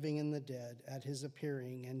judge the living and the dead at his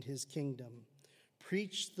appearing and his kingdom.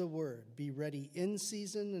 Preach the word, be ready in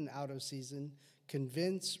season and out of season,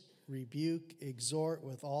 convince, rebuke, exhort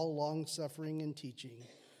with all long-suffering and teaching.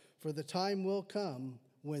 For the time will come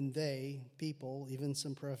when people, even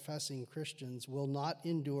some professing Christians, will not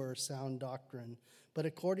endure sound doctrine, but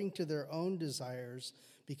according to their own desires,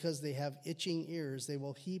 because they have itching ears, they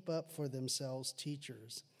will heap up for themselves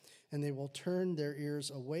teachers, and they will turn their ears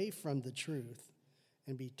away from the truth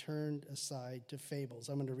and be turned aside to fables.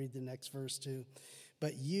 I'm going to read the next verse too.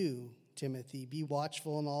 But you, Timothy, be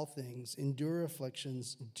watchful in all things, endure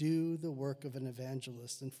afflictions, do the work of an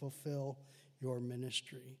evangelist, and fulfill your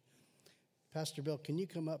ministry. Pastor Bill, can you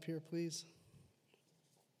come up here, please?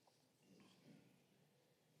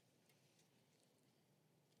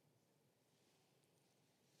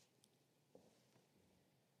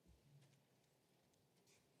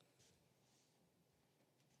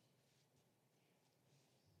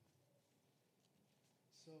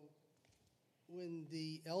 So, when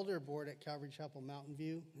the elder board at Calvary Chapel Mountain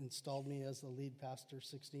View installed me as the lead pastor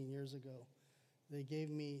 16 years ago, they gave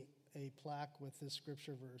me a plaque with this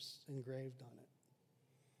scripture verse engraved on it.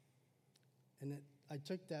 And I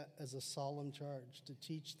took that as a solemn charge to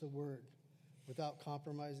teach the word without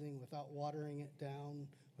compromising, without watering it down,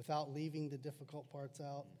 without leaving the difficult parts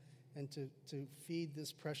out, and to feed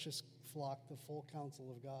this precious flock the full counsel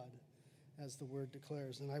of God, as the word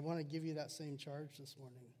declares. And I want to give you that same charge this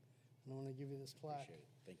morning. And I want to give you this plaque. Appreciate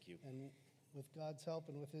it. Thank you. And with God's help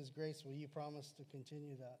and with his grace, will you promise to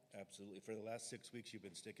continue that? Absolutely. For the last 6 weeks, you've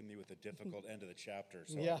been sticking me with a difficult end of the chapter.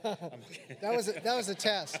 So Yeah, I'm okay. that was a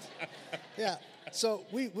test. Yeah, so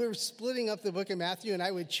we're splitting up the book of Matthew, and I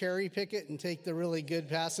would cherry pick it and take the really good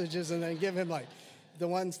passages and then give him like the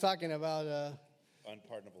ones talking about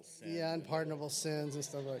Unpardonable sin. yeah, unpardonable sins and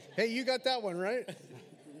stuff like. Hey, you got that one right.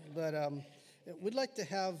 But we'd like to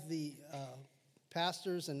have the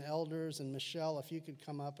pastors and elders and Michelle, if you could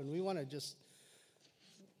come up, and we want to just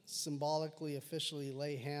symbolically, officially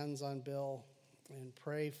lay hands on Bill and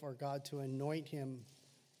pray for God to anoint him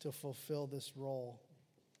to fulfill this role.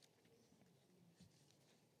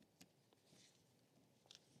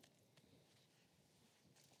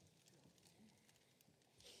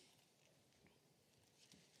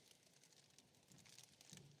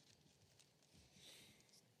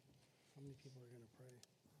 How many people are going to pray?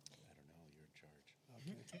 I don't know. You're in charge.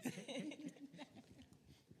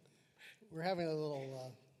 We're having a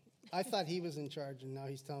little, I thought he was in charge, and now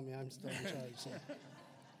he's telling me I'm still in charge. So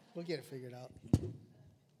we'll get it figured out.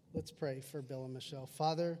 Let's pray for Bill and Michelle.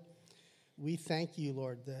 Father, we thank you,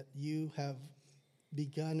 Lord, that you have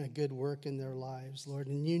begun a good work in their lives, Lord.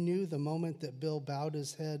 And you knew the moment that Bill bowed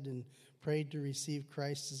his head and prayed to receive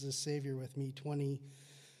Christ as a Savior with me 20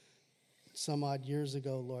 some odd years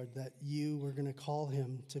ago, Lord, that you were going to call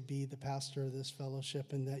him to be the pastor of this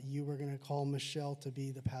fellowship, and that you were going to call Michelle to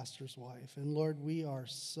be the pastor's wife. And Lord, we are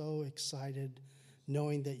so excited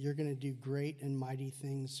knowing that you're going to do great and mighty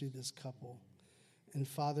things through this couple. And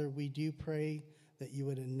Father, we do pray that you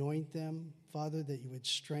would anoint them, Father, that you would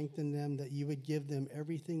strengthen them, that you would give them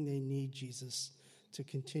everything they need, Jesus, to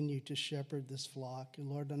continue to shepherd this flock. And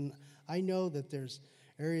Lord, I know that there's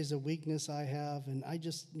areas of weakness I have, and I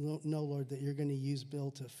just know, Lord, that you're going to use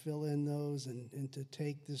Bill to fill in those and to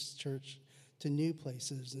take this church to new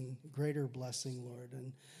places and greater blessing, Lord.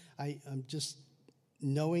 And I'm just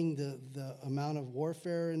knowing the amount of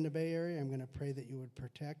warfare in the Bay Area, I'm going to pray that you would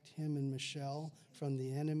protect him and Michelle from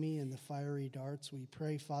the enemy and the fiery darts. We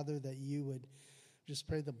pray, Father, that you would just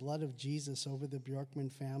pray the blood of Jesus over the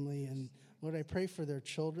Bjorkman family. And Lord, I pray for their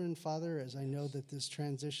children, Father, as I know that this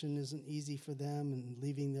transition isn't easy for them and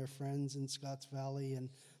leaving their friends in Scotts Valley. And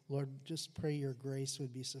Lord, just pray your grace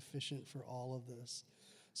would be sufficient for all of this.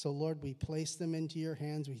 So Lord, we place them into your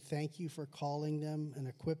hands. We thank you for calling them and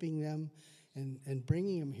equipping them and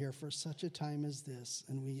bringing them here for such a time as this.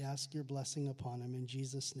 And we ask your blessing upon them in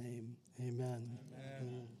Jesus' name. Amen.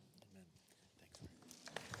 Amen.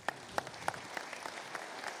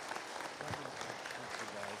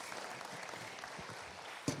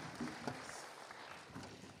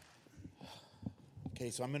 Okay,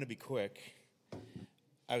 so I'm going to be quick.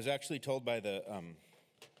 I was actually told by the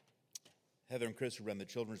Heather and Chris who run the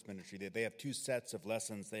children's ministry that they have 2 sets of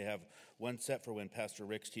lessons. They have one set for when Pastor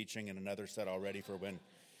Rick's teaching and another set already for when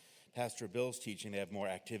Pastor Bill's teaching. They have more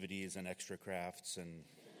activities and extra crafts. And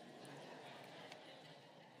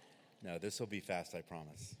no, this will be fast, I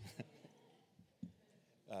promise.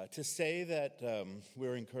 To say that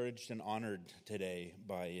we're encouraged and honored today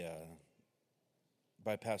by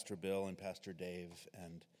Pastor Bill and Pastor Dave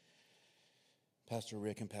and Pastor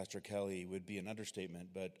Rick and Pastor Kelly would be an understatement,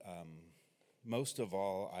 but most of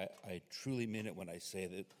all, I truly mean it when I say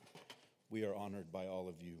that we are honored by all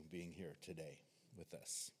of you being here today with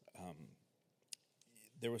us.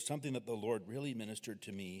 There was something that the Lord really ministered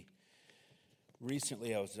to me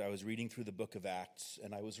recently. I was reading through the book of Acts,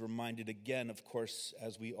 and I was reminded again, of course,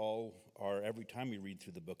 as we all are every time we read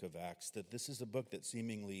through the book of Acts, that this is a book that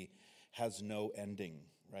seemingly has no ending,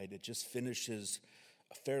 right? It just finishes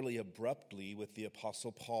fairly abruptly with the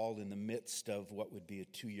Apostle Paul in the midst of what would be a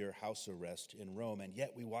 2-year house arrest in Rome, and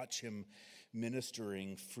yet we watch him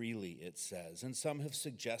ministering freely, it says. And some have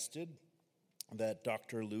suggested that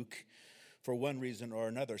Dr. Luke, for one reason or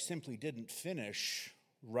another, simply didn't finish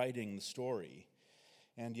writing the story.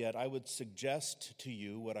 And yet I would suggest to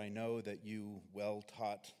you what I know that you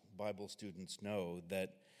well-taught Bible students know,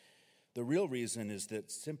 that the real reason is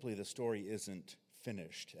that simply the story isn't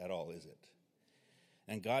finished at all, is it?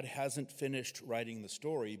 And God hasn't finished writing the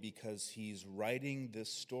story because he's writing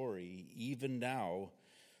this story even now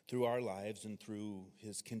through our lives and through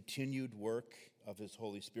his continued work of his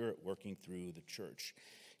Holy Spirit working through the church.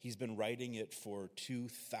 He's been writing it for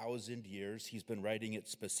 2,000 years. He's been writing it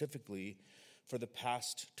specifically for the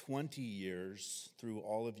past 20 years through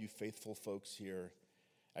all of you faithful folks here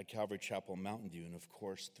at Calvary Chapel Mountain View, and of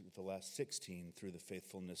course through the last 16 through the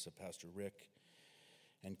faithfulness of Pastor Rick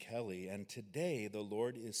and Kelly. And today, the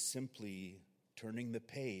Lord is simply turning the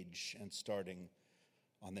page and starting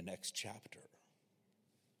on the next chapter.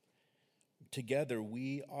 Together,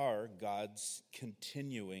 we are God's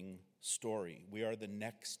continuing story. We are the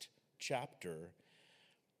next chapter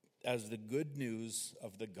as the good news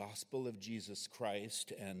of the gospel of Jesus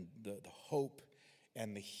Christ and the hope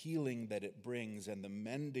and the healing that it brings and the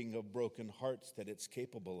mending of broken hearts that it's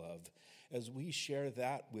capable of, as we share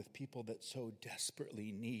that with people that so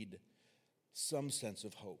desperately need some sense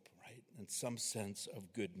of hope, right? And some sense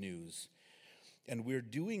of good news. And we're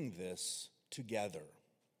doing this together,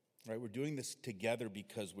 right? We're doing this together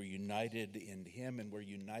because we're united in Him and we're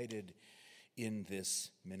united in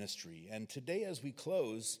this ministry. And today, as we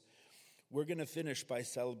close, we're going to finish by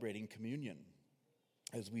celebrating communion,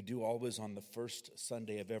 as we do always on the first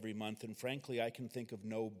Sunday of every month. And frankly, I can think of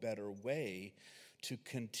no better way to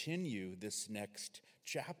continue this next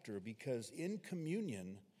chapter, because in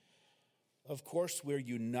communion, of course, we're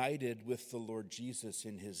united with the Lord Jesus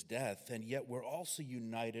in His death, and yet we're also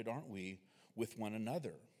united, aren't we, with one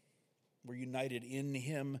another. We're united in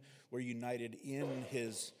Him, we're united in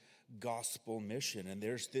His gospel mission, and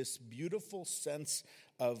there's this beautiful sense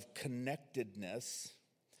of connectedness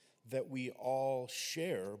that we all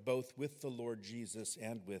share, both with the Lord Jesus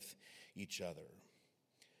and with each other.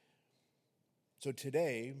 So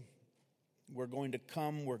today, we're going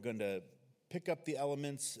to pick up the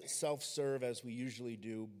elements, self-serve as we usually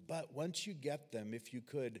do, but once you get them, if you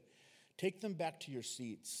could, take them back to your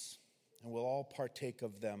seats, and we'll all partake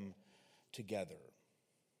of them together.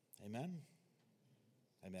 Amen?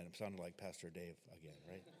 Amen. I'm sounding like Pastor Dave again,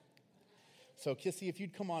 right? So, Kissy, if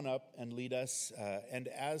you'd come on up and lead us, and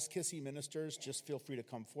as Kissy ministers, just feel free to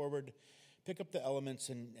come forward, pick up the elements,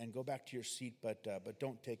 and go back to your seat, but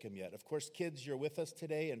don't take them yet. Of course, kids, you're with us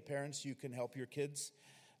today, and parents, you can help your kids.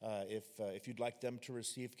 If you'd like them to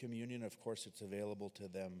receive communion, of course, it's available to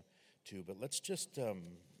them too. But let's just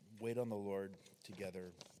wait on the Lord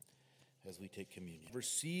together as we take communion.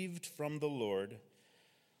 Received from the Lord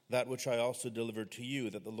that which I also delivered to you,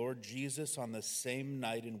 that the Lord Jesus, on the same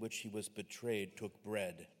night in which He was betrayed, took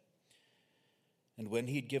bread. And when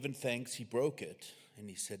He'd given thanks, He broke it, and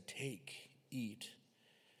He said, "Take, eat.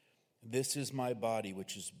 This is my body,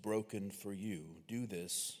 which is broken for you. Do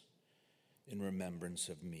this in remembrance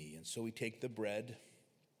of me." And so we take the bread,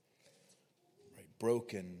 right,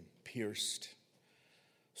 broken, pierced,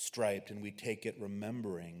 striped, and we take it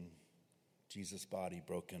remembering Jesus' body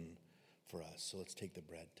broken for us. So let's take the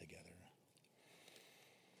bread together.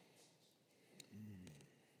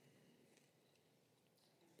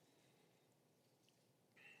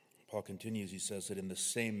 Paul continues, he says that in the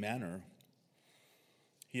same manner,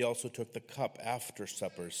 He also took the cup after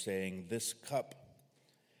supper, saying, "This cup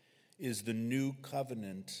is the new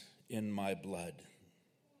covenant in my blood.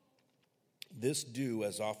 This do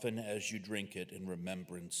as often as you drink it in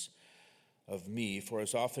remembrance of me. For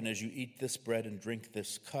as often as you eat this bread and drink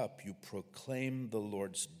this cup, you proclaim the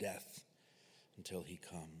Lord's death until He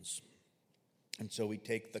comes." And so we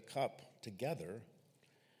take the cup together,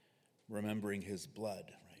 remembering His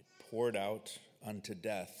blood, right, poured out unto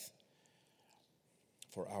death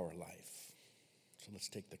for our life. So let's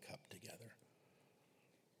take the cup together.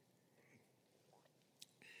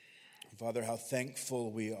 Father, how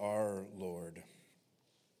thankful we are, Lord,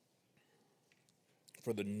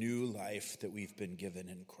 for the new life that we've been given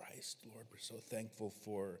in Christ, Lord. We're so thankful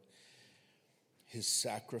for His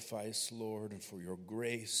sacrifice, Lord, and for your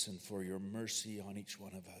grace and for your mercy on each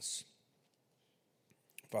one of us.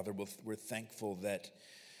 Father, we're thankful that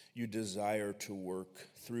you desire to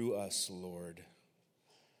work through us, Lord,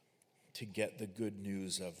 to get the good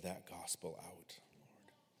news of that gospel out,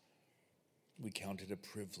 Lord. We count it a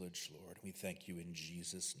privilege, Lord. We thank you in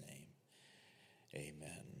Jesus' name.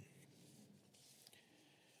 Amen.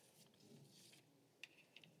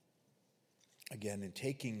 Again, in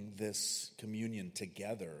taking this communion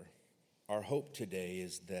together, our hope today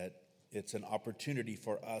is that it's an opportunity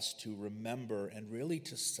for us to remember and really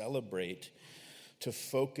to celebrate, to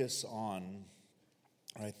focus on,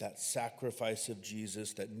 right, that sacrifice of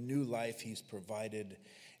Jesus, that new life He's provided,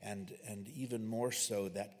 and even more so,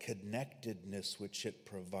 that connectedness which it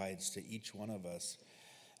provides to each one of us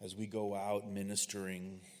as we go out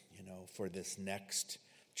ministering, for this next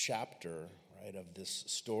chapter, right, of this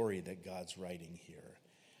story that God's writing here.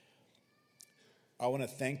 I want to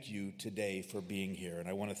thank you today for being here, and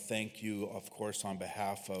I want to thank you, of course, on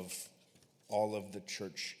behalf of all of the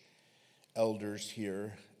church elders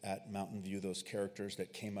here at Mountain View, those characters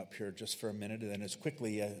that came up here just for a minute, and then as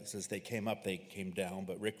quickly as they came up, they came down.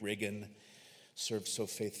 But Rick Riggin, served so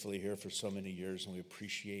faithfully here for so many years, and we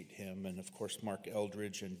appreciate him. And of course, Mark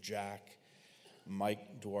Eldridge and Jack,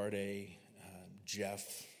 Mike Duarte,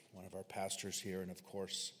 Jeff, one of our pastors here, and of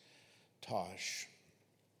course, Tosh.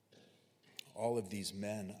 All of these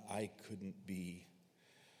men, I couldn't be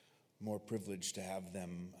more privileged to have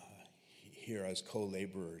them here as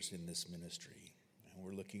co-laborers in this ministry. And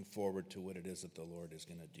we're looking forward to what it is that the Lord is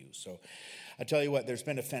going to do. So I tell you what, there's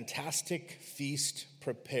been a fantastic feast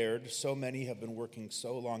prepared. So many have been working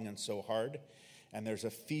so long and so hard. And there's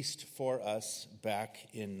a feast for us back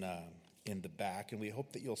in the back. And we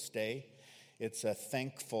hope that you'll stay. It's a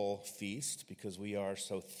thankful feast because we are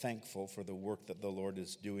so thankful for the work that the Lord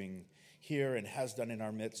is doing here and has done in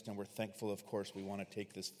our midst. And we're thankful, of course, we want to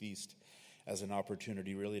take this feast as an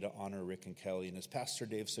opportunity really to honor Rick and Kelly. And as Pastor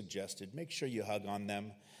Dave suggested, make sure you hug on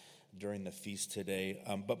them during the feast today.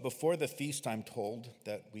 But before the feast, I'm told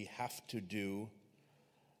that we have to do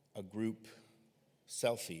a group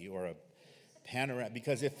selfie or a panorama,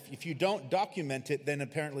 because if you don't document it, then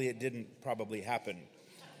apparently it didn't probably happen.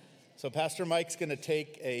 So Pastor Mike's going to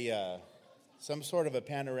take some sort of a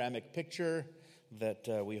panoramic picture that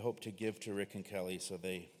we hope to give to Rick and Kelly so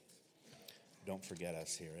they don't forget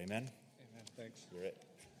us here. Amen? Amen. Thanks. You're it.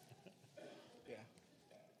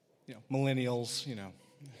 Yeah. Millennials,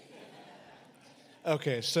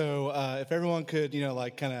 Okay, so if everyone could,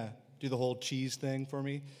 kind of do the whole cheese thing for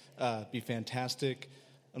me, be fantastic.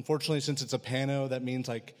 Unfortunately, since it's a pano, that means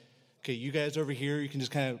okay, you guys over here, you can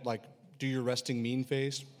just kind of do your resting mean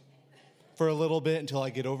face for a little bit until I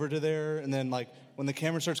get over to there. And then when the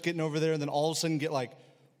camera starts getting over there, and then all of a sudden get I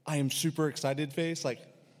am super excited face,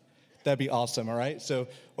 that'd be awesome, all right? So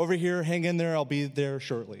over here, hang in there. I'll be there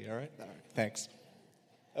shortly, all right? All right, thanks.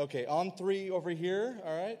 Okay, on 3 over here,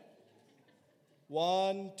 all right?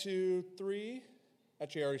 1, 2, 3.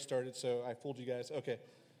 Actually, I already started, so I fooled you guys. Okay,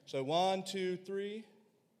 so 1, 2, 3.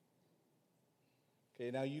 Okay,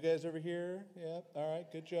 now you guys over here. Yep, all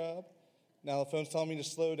right, good job. Now the phone's telling me to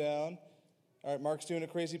slow down. All right, Mark's doing a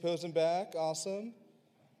crazy pose in back. Awesome.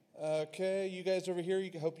 Okay, you guys over here,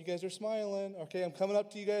 hope you guys are smiling. Okay, I'm coming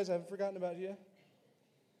up to you guys. I haven't forgotten about you.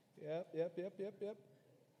 Yep.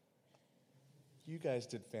 You guys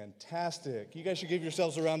did fantastic. You guys should give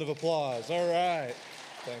yourselves a round of applause. All right.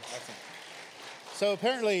 Thanks. Awesome. So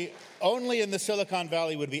apparently, only in the Silicon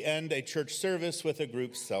Valley would we end a church service with a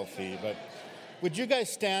group selfie. But would you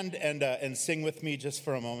guys stand and sing with me just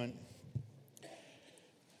for a moment?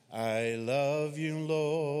 I love you,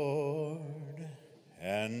 Lord,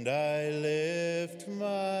 and I lift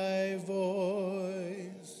my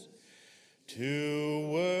voice to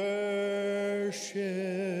worship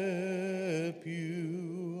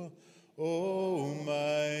you, oh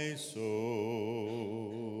my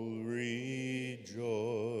soul, rejoice.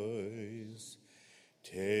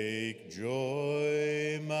 Take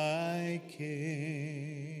joy, my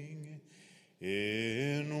King,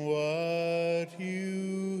 in what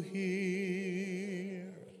you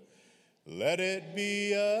hear. Let it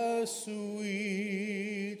be a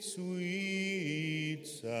sweet, sweet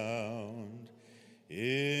sound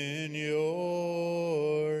in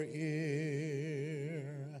your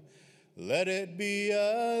ear. Let it be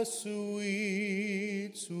a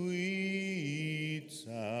sweet, sweet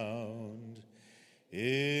sound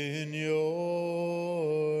in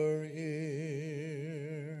your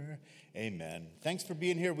ear. Amen. Thanks for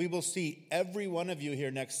being here. We will see every one of you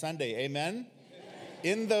here next Sunday. Amen?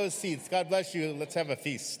 In those seats. God bless you. Let's have a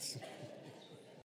feast.